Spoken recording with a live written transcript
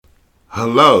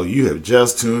Hello, you have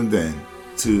just tuned in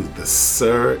to the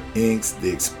Sir Inks The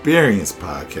Experience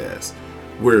podcast,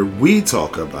 where we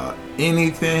talk about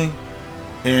anything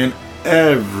and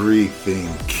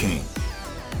everything kink.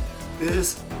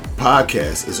 This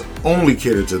podcast is only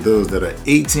catered to those that are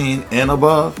 18 and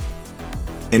above.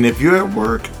 And if you're at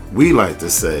work, we like to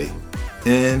say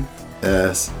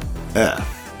NSF.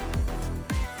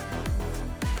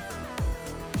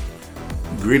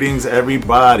 Greetings,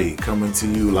 everybody, coming to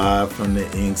you live from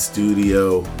the Ink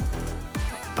Studio.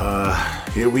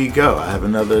 Here we go. I have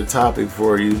another topic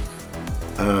for you.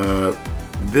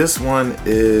 This one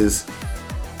is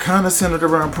kind of centered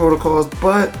around protocols,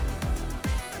 but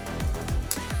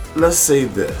let's say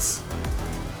this.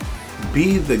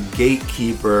 Be the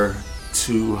gatekeeper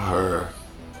to her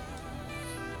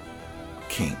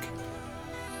kink.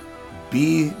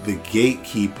 Be the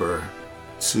gatekeeper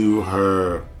to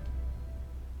her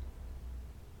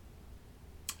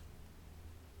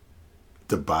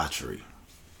debauchery.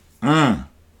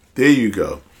 There you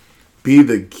go. Be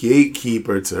the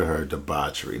gatekeeper to her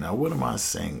debauchery. Now, what am I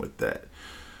saying with that?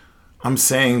 I'm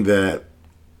saying that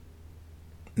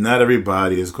not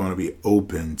everybody is going to be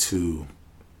open to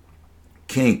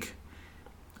kink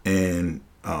and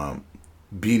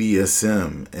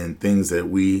BDSM and things that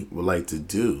we would like to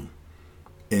do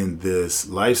in this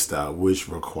lifestyle, which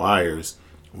requires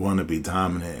one to be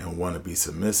dominant and one to be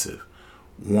submissive.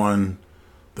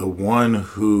 The one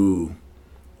who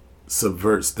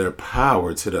subverts their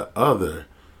power to the other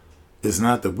is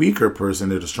not the weaker person,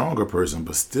 they're the stronger person,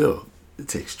 but still, it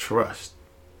takes trust.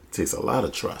 It takes a lot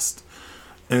of trust.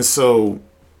 And so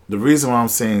the reason why I'm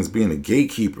saying is being a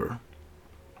gatekeeper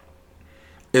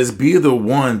is be the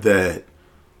one that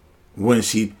when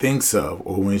she thinks of,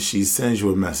 or when she sends you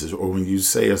a message, or when you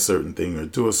say a certain thing or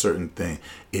do a certain thing,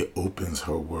 it opens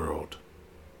her world.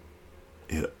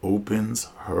 It opens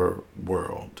her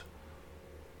world.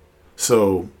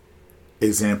 So,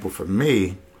 example for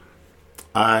me,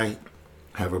 I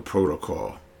have a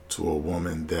protocol to a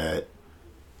woman that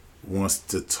wants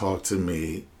to talk to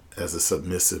me as a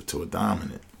submissive to a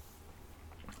dominant.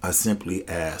 I simply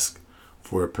ask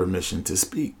for permission to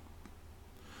speak.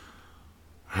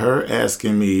 Her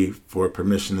asking me for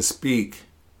permission to speak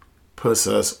puts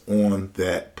us on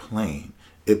that plane.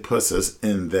 It puts us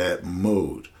in that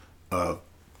mode of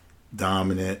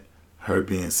dominant, her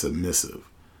being submissive.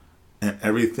 And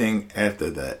everything after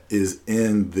that is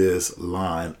in this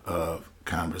line of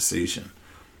conversation.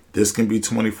 This can be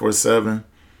 24/7.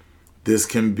 This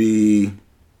can be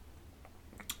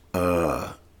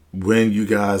when you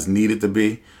guys need it to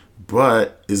be.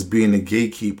 But it's being the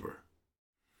gatekeeper.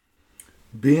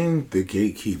 Being the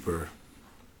gatekeeper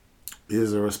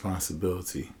is a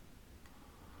responsibility.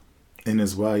 And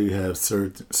it's why you have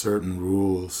certain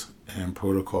rules and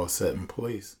protocols set in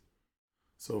place.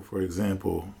 So, for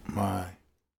example, my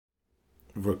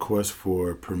request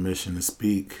for permission to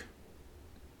speak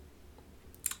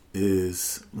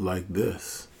is like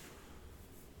this.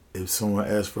 If someone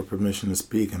asks for permission to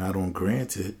speak and I don't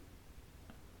grant it,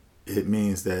 it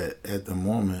means that at the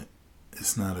moment,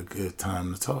 it's not a good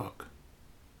time to talk.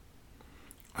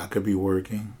 I could be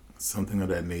working, something of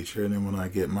that nature, and then when I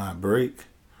get my break,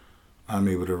 I'm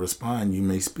able to respond, you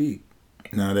may speak.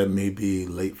 Now that may be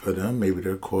late for them, maybe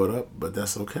they're caught up, but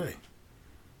that's okay.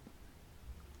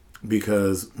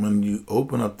 Because when you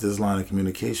open up this line of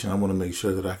communication, I want to make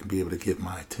sure that I can be able to give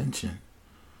my attention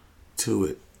to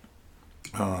it.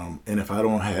 And if I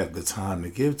don't have the time to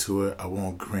give to it, I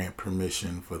won't grant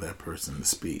permission for that person to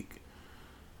speak.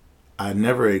 I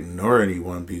never ignore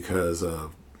anyone because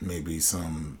of maybe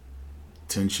some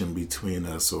tension between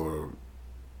us or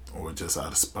just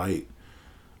out of spite.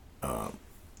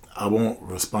 I won't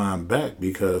respond back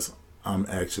because I'm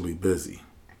actually busy.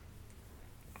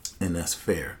 And that's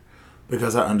fair.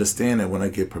 Because I understand that when I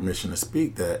get permission to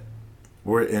speak, that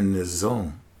we're in this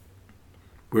zone.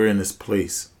 We're in this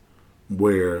place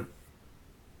where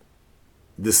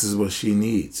this is what she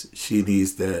needs. She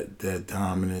needs that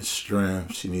dominant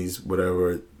strength. She needs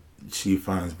whatever she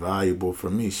finds valuable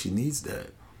from me. She needs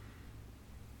that.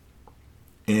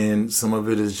 And some of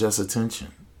it is just attention.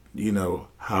 You know,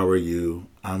 how are you?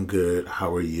 I'm good.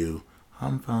 How are you?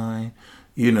 I'm fine.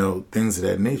 You know, things of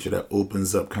that nature that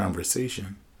opens up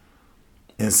conversation.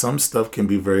 And some stuff can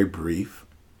be very brief.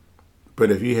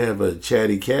 But if you have a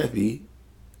chatty Cathy,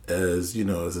 as you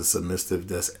know, as a submissive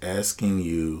that's asking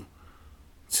you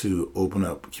to open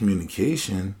up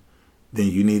communication, then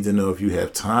you need to know if you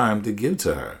have time to give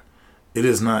to her. It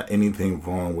is not anything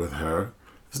wrong with her.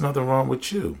 There's nothing wrong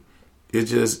with you. It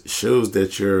just shows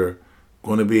that you're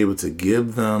going to be able to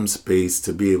give them space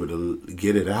to be able to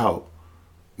get it out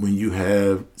when you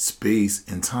have space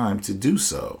and time to do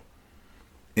so.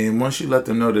 And once you let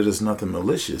them know that it's nothing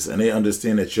malicious and they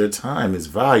understand that your time is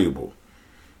valuable,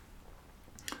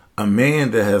 a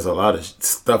man that has a lot of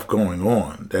stuff going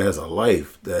on, that has a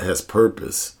life, that has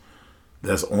purpose,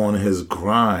 that's on his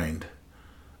grind,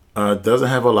 doesn't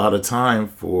have a lot of time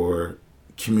for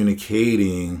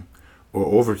communicating or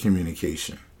over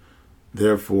communication.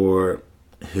 Therefore,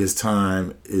 his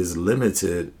time is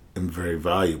limited and very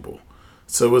valuable.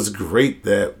 So it's great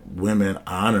that women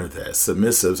honor that,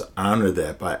 submissives honor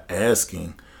that by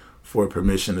asking for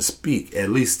permission to speak, at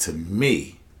least to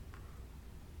me.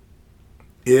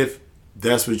 If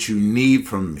that's what you need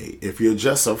from me. If you're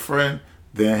just a friend,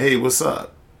 then hey, what's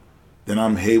up? Then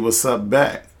I'm hey, what's up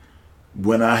back.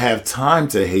 When I have time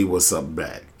to hey, what's up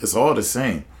back, it's all the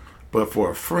same. But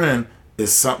for a friend,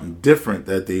 it's something different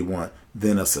that they want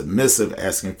than a submissive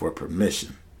asking for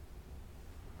permission.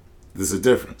 There's a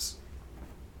difference.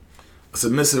 A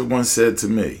submissive once said to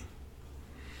me,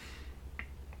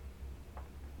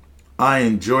 I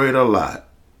enjoy it a lot,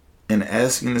 and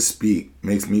asking to speak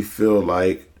makes me feel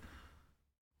like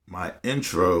my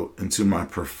intro into my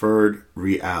preferred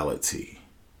reality.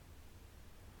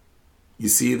 You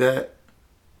see that?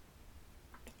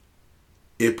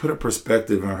 It put a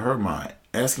perspective in her mind.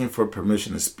 Asking for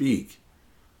permission to speak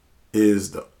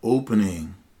is the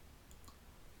opening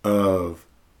of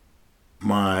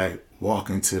my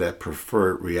walk into that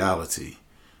preferred reality.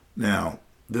 Now,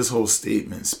 this whole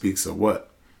statement speaks of what?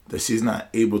 That she's not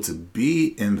able to be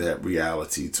in that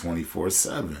reality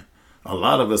 24/7. A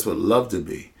lot of us would love to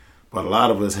be, but a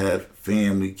lot of us have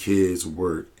family, kids,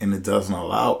 work, and it doesn't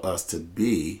allow us to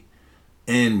be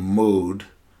in mode,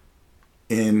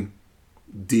 in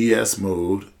DS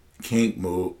mode, kink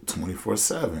mode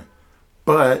 24/7.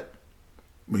 But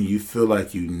when you feel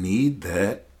like you need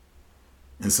that,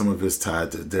 and some of it's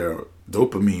tied to their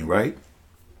dopamine, right?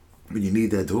 When you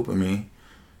need that dopamine,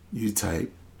 you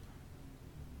type,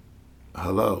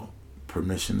 hello,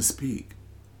 permission to speak.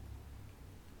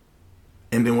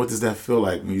 And then what does that feel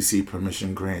like when you see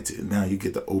permission granted? Now you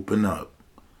get to open up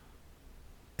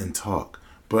and talk.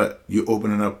 But you're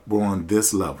opening up, we're on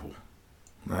this level,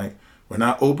 right? We're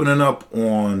not opening up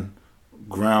on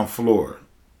ground floor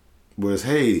where it's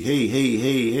hey, hey, hey,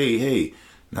 hey, hey, hey.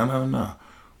 No.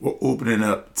 We're opening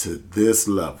up to this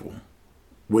level,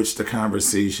 which the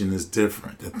conversation is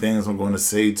different. The things I'm going to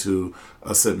say to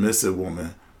a submissive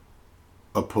woman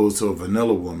opposed to a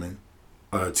vanilla woman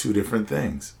are two different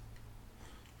things.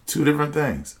 Two different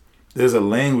things. There's a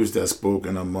language that's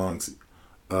spoken amongst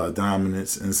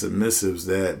dominants and submissives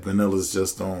that vanillas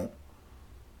just don't.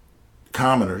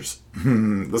 Commoners,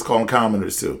 let's call them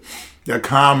commoners too. That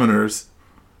commoners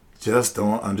just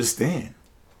don't understand.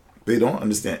 They don't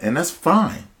understand, and that's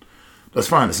fine. That's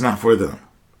fine. It's not for them.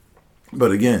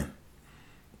 But again,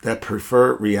 that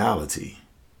preferred reality,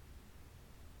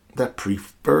 that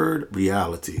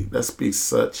speaks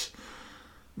such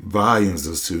volumes.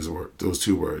 Those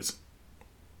two words,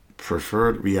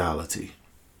 preferred reality.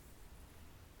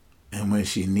 And when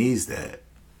she needs that,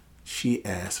 she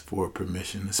asks for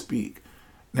permission to speak.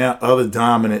 Now, other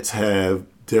dominants have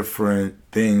different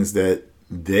things that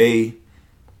they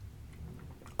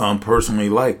personally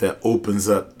like that opens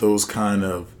up those kind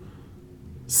of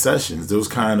sessions, that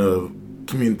kind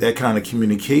of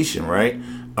communication, right?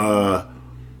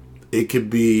 It could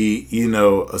be,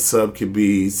 a sub could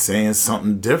be saying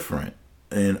something different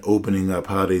and opening up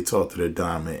how they talk to their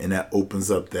dominant, and that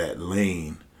opens up that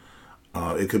lane.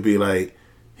 It could be like,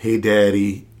 hey,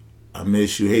 daddy, I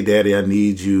miss you. Hey, daddy, I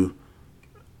need you.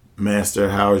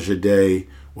 Master, how's your day?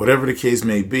 Whatever the case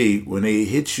may be, when they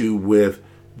hit you with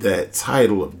that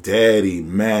title of daddy,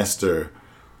 master,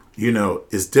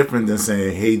 it's different than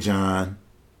saying, hey, John,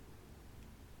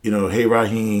 hey,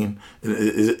 Raheem.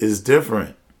 It's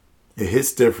different. It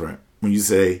hits different when you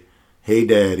say, hey,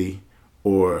 daddy,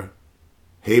 or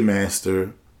hey,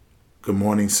 master, good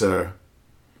morning, sir.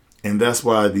 And that's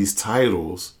why these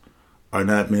titles are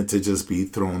not meant to just be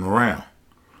thrown around.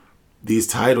 These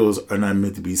titles are not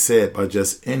meant to be said by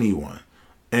just anyone.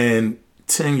 And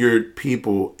tenured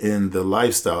people in the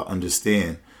lifestyle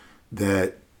understand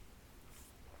that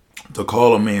to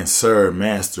call a man sir,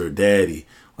 master, daddy,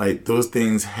 like those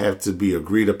things have to be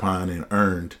agreed upon and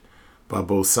earned by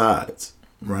both sides,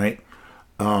 right?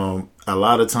 A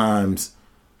lot of times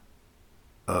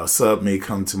a sub may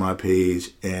come to my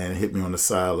page and hit me on the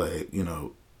side like,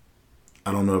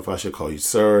 I don't know if I should call you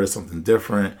sir or something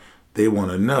different. They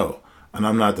want to know. And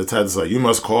I'm not the type that's like, you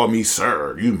must call me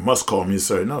sir. You must call me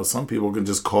sir. No, some people can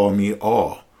just call me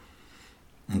all.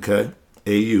 Okay?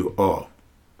 AU, all.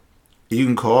 You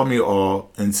can call me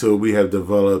all until we have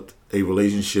developed a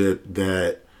relationship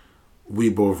that we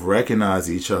both recognize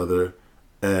each other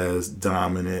as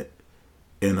dominant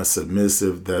and a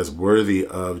submissive that's worthy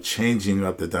of changing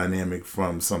up the dynamic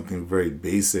from something very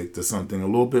basic to something a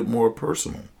little bit more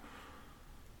personal.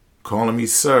 Calling me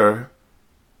sir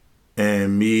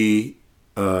and me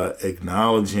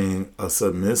acknowledging a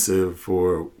submissive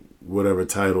for whatever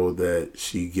title that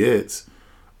she gets,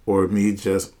 or me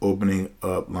just opening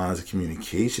up lines of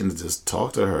communication to just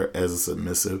talk to her as a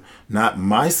submissive, not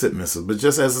my submissive, but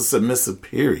just as a submissive,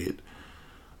 period.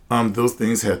 Those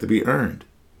things have to be earned.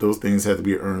 Those things have to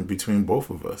be earned between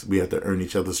both of us. We have to earn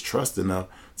each other's trust enough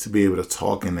to be able to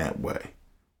talk in that way.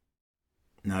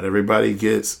 Not everybody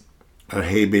gets a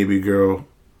hey baby girl.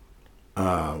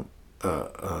 Not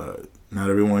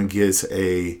everyone gets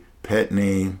a pet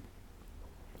name,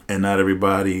 and not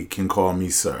everybody can call me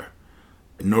sir.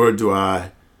 Nor do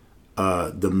I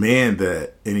demand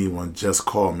that anyone just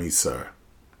call me sir.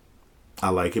 I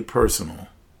like it personal.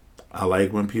 I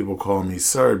like when people call me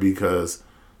sir because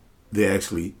they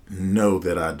actually know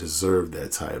that I deserve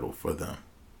that title for them.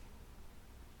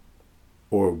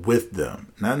 Or with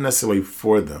them. Not necessarily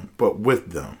for them, but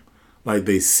with them. Like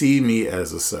they see me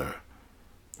as a sir.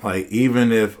 Like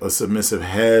even if a submissive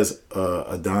has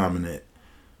a dominant,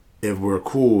 if we're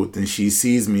cool, then she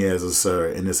sees me as a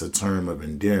sir, and it's a term of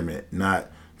endearment, not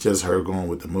just her going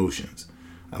with the motions.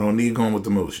 I don't need going with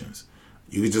the motions.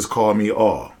 You can just call me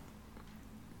all.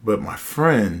 But my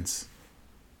friends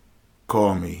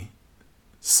call me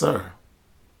sir.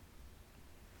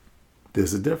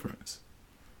 There's a difference.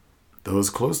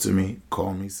 Those close to me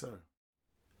call me sir.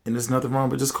 And there's nothing wrong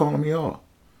with just calling me all.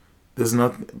 There's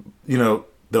nothing,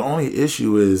 the only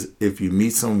issue is if you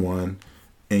meet someone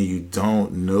and you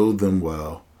don't know them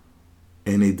well,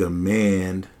 and they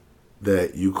demand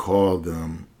that you call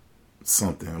them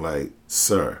something like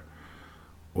sir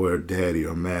or daddy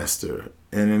or master.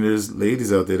 And then there's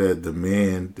ladies out there that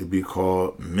demand to be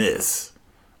called miss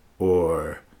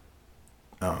or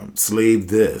slave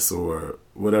this or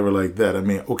whatever like that. I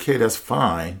mean, okay, that's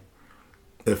fine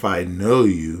if I know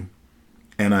you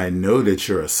and I know that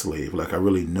you're a slave, like I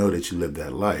really know that you live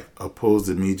that life, opposed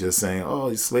to me just saying, oh,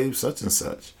 you slave such and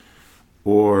such,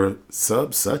 or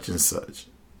sub such and such,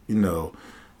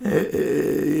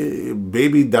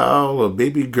 baby doll or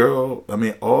baby girl. I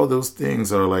mean, all those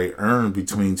things are like earned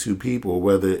between two people,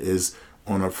 whether it's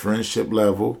on a friendship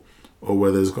level or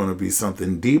whether it's going to be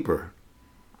something deeper.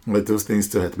 Like those things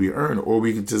still have to be earned, or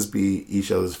we could just be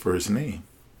each other's first name.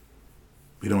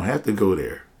 We don't have to go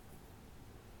there.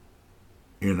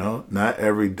 Not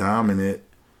every dominant,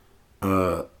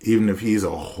 even if he's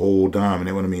a whole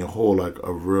dominant, when I mean whole, like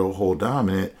a real whole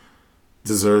dominant,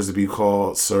 deserves to be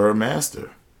called sir or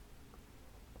master.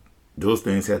 Those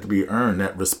things have to be earned.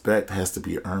 That respect has to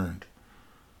be earned.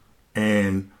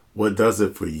 And what does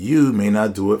it for you may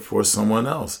not do it for someone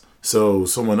else. So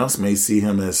someone else may see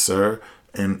him as sir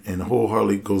and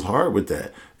wholeheartedly goes hard with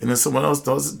that. And then someone else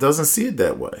doesn't see it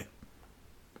that way.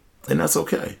 And that's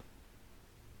okay.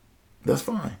 That's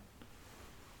fine.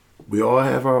 We all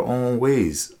have our own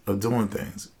ways of doing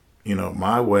things.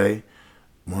 My way,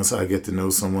 once I get to know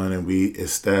someone and we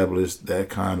establish that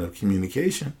kind of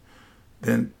communication,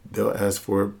 then they'll ask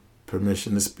for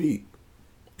permission to speak.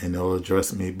 And they'll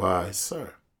address me by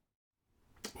sir.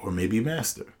 Or maybe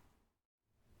master.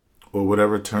 Or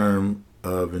whatever term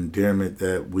of endearment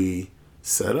that we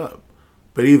set up.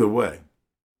 But either way,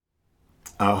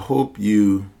 I hope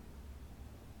you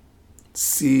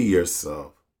see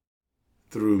yourself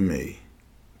through me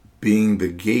being the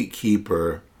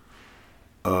gatekeeper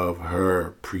of her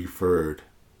preferred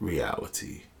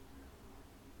reality.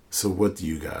 So what do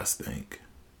you guys think?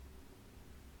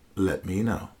 Let me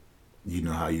know. You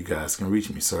know how you guys can reach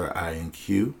me,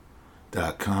 sirinq.com.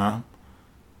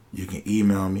 You can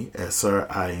email me at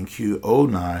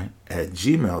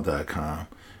sirinq09@gmail.com.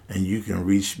 And you can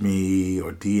reach me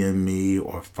or DM me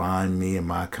or find me and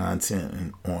my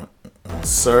content on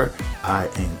Sir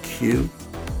INQ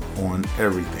on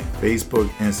everything. Facebook,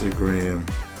 Instagram,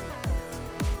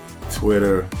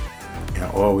 Twitter, and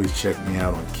always check me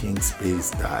out on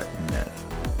kingspace.net.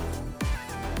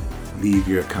 Leave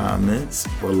your comments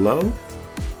below,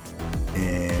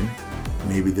 and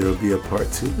maybe there'll be a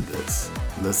part 2 of this.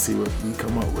 Let's see what we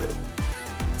come up with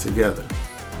together.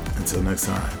 Until next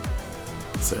time.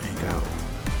 Saying out.